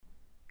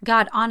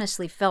God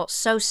honestly felt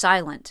so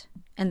silent,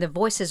 and the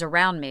voices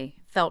around me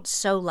felt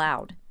so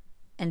loud.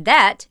 And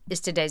that is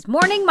today's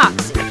Morning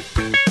Moxie.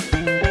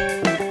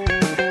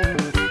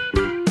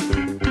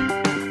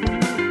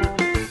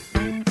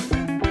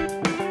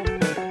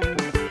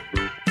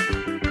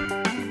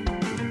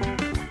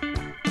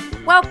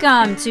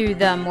 Welcome to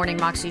the Morning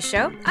Moxie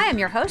Show. I am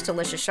your host,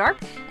 Alicia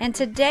Sharp, and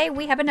today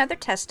we have another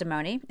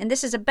testimony, and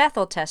this is a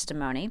Bethel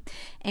testimony.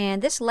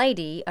 And this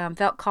lady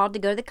felt called to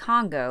go to the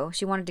Congo.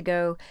 She wanted to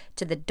go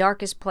to the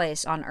darkest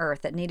place on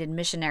earth that needed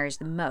missionaries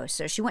the most.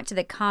 So she went to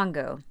the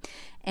Congo,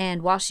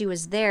 and while she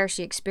was there,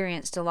 she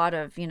experienced a lot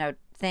of,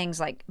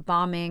 things like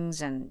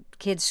bombings and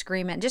kids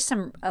screaming, just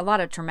a lot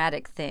of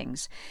traumatic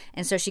things.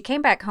 And so she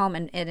came back home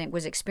and it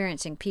was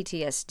experiencing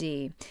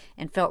PTSD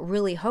and felt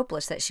really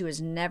hopeless that she was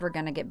never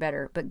going to get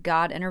better. But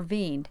God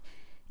intervened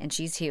and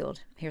she's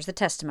healed. Here's the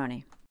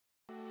testimony.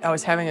 I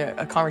was having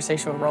a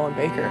conversation with Roland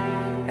Baker,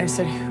 and I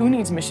said, who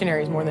needs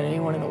missionaries more than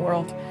anyone in the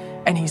world?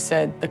 And he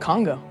said, the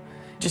Congo.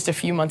 Just a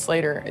few months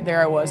later,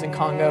 there I was in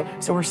Congo.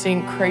 So we're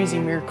seeing crazy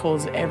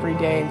miracles every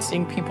day and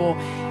seeing people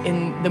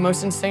in the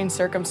most insane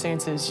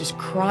circumstances just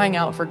crying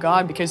out for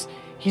God because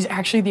He's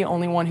actually the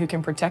only one who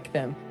can protect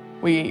them.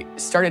 We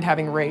started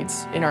having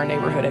raids in our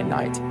neighborhood at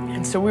night.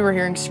 And so we were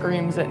hearing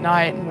screams at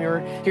night and we were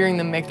hearing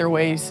them make their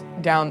ways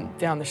down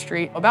the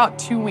street. About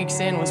 2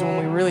 weeks in was when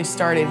we really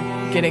started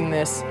getting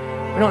this,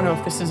 we don't know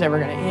if this is ever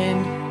gonna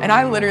end. And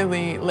I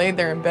literally laid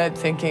there in bed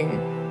thinking,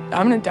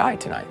 I'm gonna die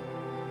tonight.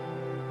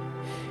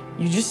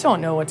 You just don't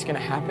know what's gonna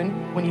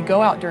happen. When you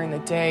go out during the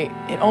day,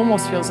 it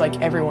almost feels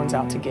like everyone's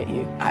out to get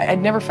you.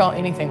 I'd never felt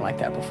anything like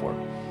that before.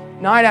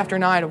 Night after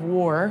night of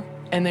war,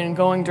 and then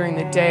going during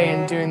the day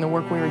and doing the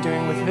work we were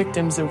doing with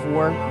victims of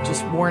war,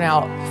 just worn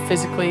out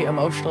physically,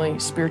 emotionally,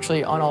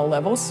 spiritually, on all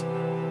levels.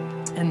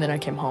 And then I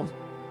came home.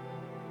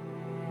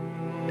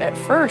 At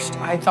first,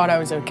 I thought I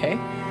was okay.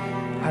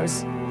 I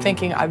was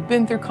thinking, I've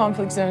been through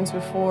conflict zones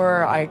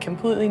before, I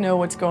completely know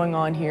what's going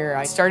on here.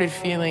 I started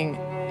feeling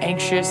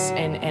anxious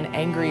and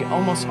angry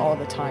almost all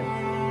the time.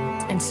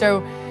 And so,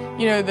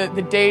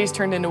 the days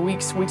turned into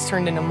weeks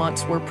turned into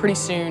months, where pretty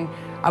soon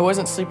I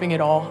wasn't sleeping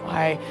at all.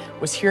 I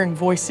was hearing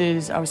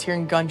voices, I was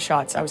hearing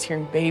gunshots, I was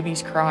hearing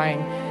babies crying.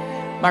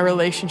 My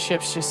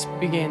relationships just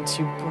began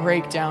to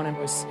break down and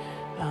was,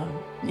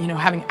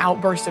 having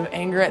outbursts of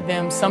anger at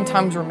them,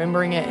 sometimes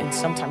remembering it and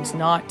sometimes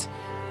not.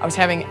 I was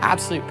having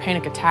absolute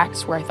panic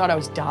attacks where I thought I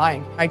was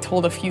dying. I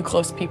told a few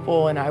close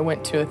people and I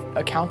went to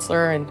a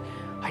counselor, and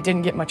I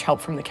didn't get much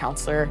help from the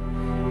counselor.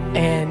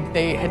 And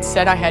they had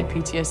said I had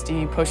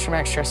PTSD,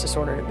 post-traumatic stress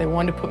disorder. They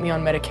wanted to put me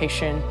on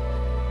medication.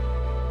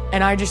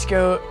 And I just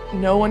go,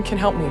 no one can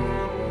help me.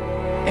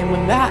 And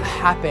when that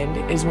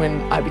happened is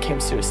when I became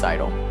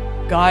suicidal.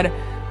 God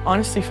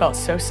honestly felt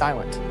so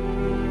silent.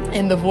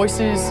 And the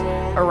voices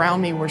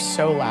around me were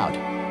so loud.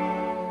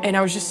 And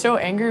I was just so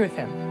angry with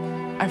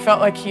Him. I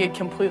felt like He had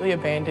completely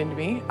abandoned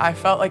me. I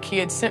felt like He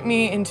had sent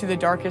me into the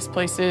darkest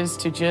places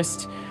to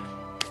just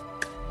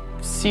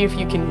see if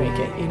you can make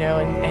it,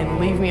 and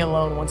leave me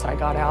alone once I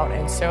got out.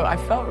 And so I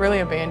felt really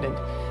abandoned.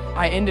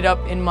 I ended up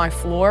in my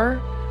floor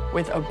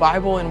with a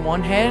Bible in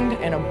one hand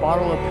and a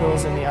bottle of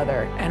pills in the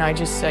other. And I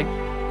just said,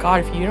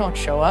 God, if you don't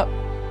show up,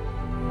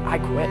 I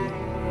quit.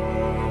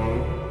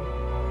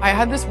 I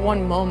had this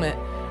one moment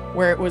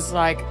where it was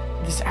like,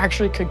 this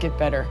actually could get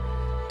better.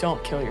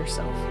 Don't kill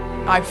yourself.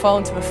 I fell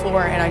into the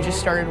floor and I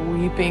just started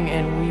weeping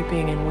and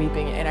weeping and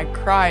weeping. And I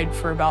cried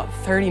for about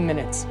 30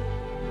 minutes.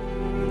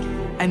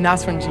 And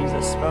that's when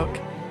Jesus spoke.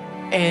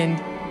 And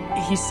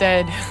He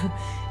said,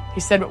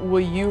 will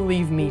you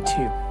leave me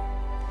too?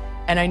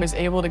 And I was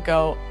able to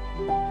go,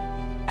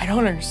 I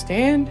don't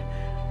understand.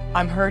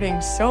 I'm hurting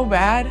so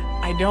bad.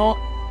 I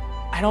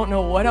don't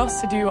know what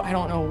else to do. I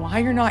don't know why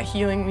you're not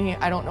healing me.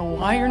 I don't know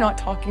why you're not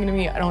talking to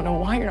me. I don't know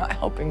why you're not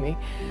helping me.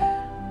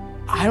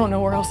 I don't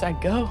know where else I'd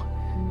go.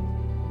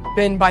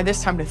 Been by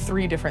this time to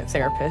 3 different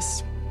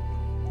therapists,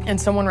 and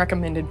someone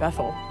recommended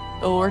Bethel.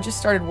 The Lord just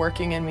started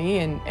working in me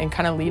and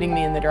kind of leading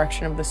me in the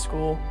direction of the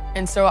school.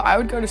 And so I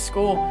would go to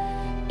school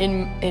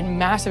in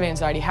massive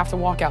anxiety, have to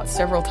walk out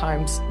several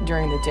times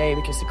during the day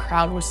because the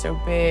crowd was so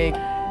big.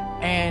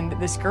 And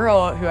this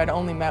girl who I'd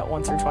only met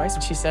once or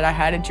twice, she said, I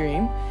had a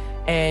dream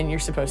and you're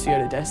supposed to go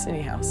to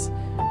Destiny House.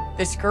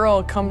 This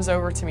girl comes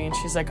over to me and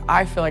she's like,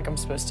 I feel like I'm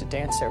supposed to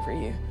dance over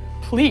you.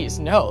 Please,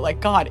 no,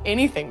 God,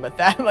 anything but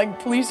that.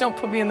 Please don't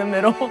put me in the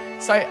middle.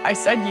 So I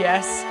said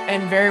yes,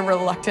 and very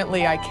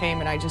reluctantly I came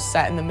and I just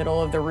sat in the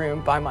middle of the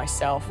room by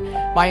myself.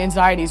 My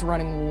anxiety's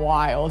running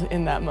wild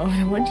in that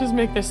moment. I'm like, just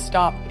make this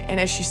stop. And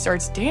as she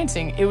starts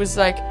dancing, it's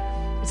like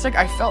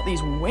I felt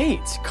these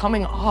weights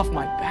coming off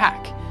my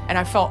back. And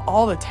I felt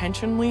all the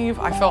tension leave.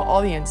 I felt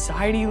all the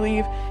anxiety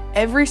leave.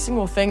 Every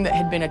single thing that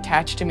had been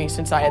attached to me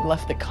since I had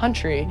left the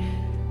country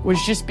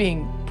was just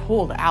being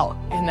pulled out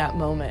in that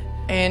moment.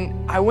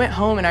 And I went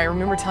home and I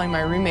remember telling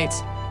my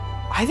roommates,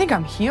 I think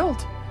I'm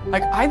healed.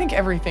 I think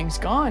everything's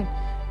gone.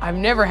 I've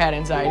never had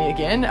anxiety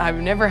again.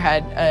 I've never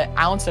had an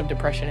ounce of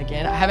depression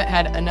again. I haven't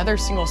had another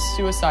single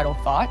suicidal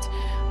thought.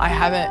 I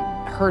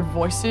haven't heard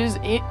voices.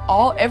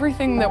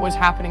 Everything that was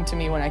happening to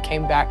me when I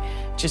came back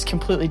just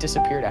completely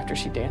disappeared after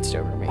she danced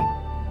over me.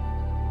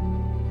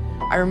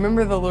 I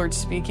remember the Lord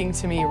speaking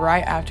to me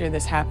right after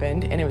this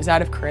happened, and it was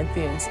out of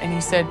Corinthians, and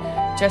he said,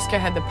 Jessica,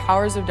 had the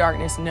powers of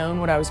darkness known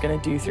what I was going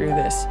to do through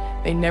this,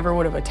 they never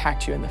would have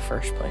attacked you in the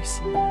first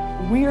place.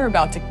 We are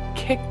about to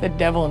kick the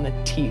devil in the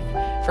teeth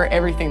for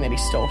everything that he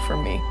stole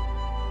from me.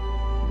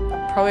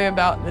 Probably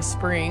about the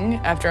spring,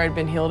 after I'd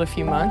been healed a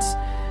few months,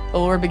 the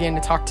Lord began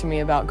to talk to me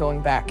about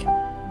going back.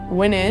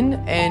 Went in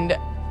and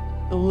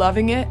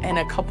loving it, and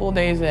a couple of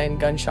days in,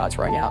 gunshots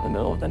rang out in the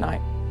middle of the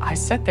night. I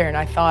sat there and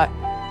I thought,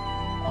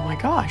 oh my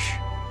gosh,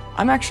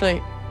 I'm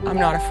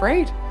not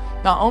afraid.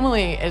 Not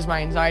only is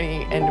my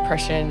anxiety and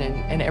depression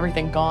and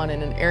everything gone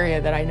in an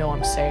area that I know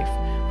I'm safe,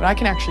 but I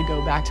can actually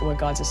go back to what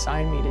God's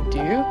assigned me to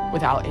do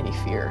without any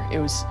fear. It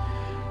was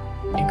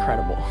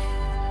incredible.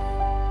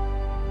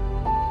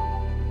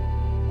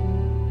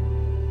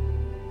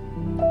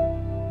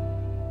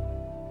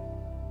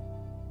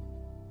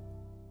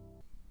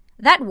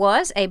 That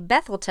was a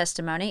Bethel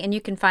testimony, and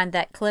you can find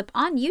that clip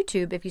on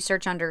YouTube if you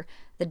search under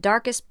The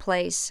Darkest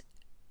Place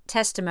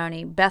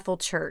Testimony, Bethel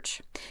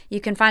Church. You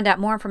can find out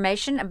more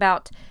information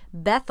about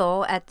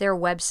Bethel at their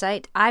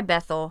website,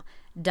 ibethel.org.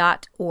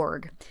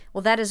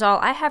 Well, that is all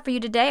I have for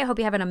you today. I hope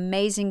you have an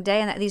amazing day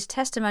and that these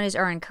testimonies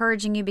are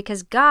encouraging you,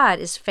 because God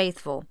is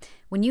faithful.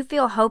 When you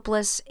feel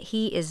hopeless,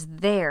 He is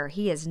there.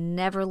 He has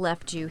never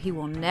left you. He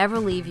will never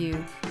leave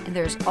you, and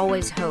there's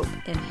always hope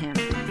in Him.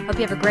 Hope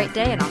you have a great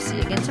day, and I'll see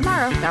you again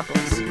tomorrow. God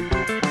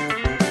bless.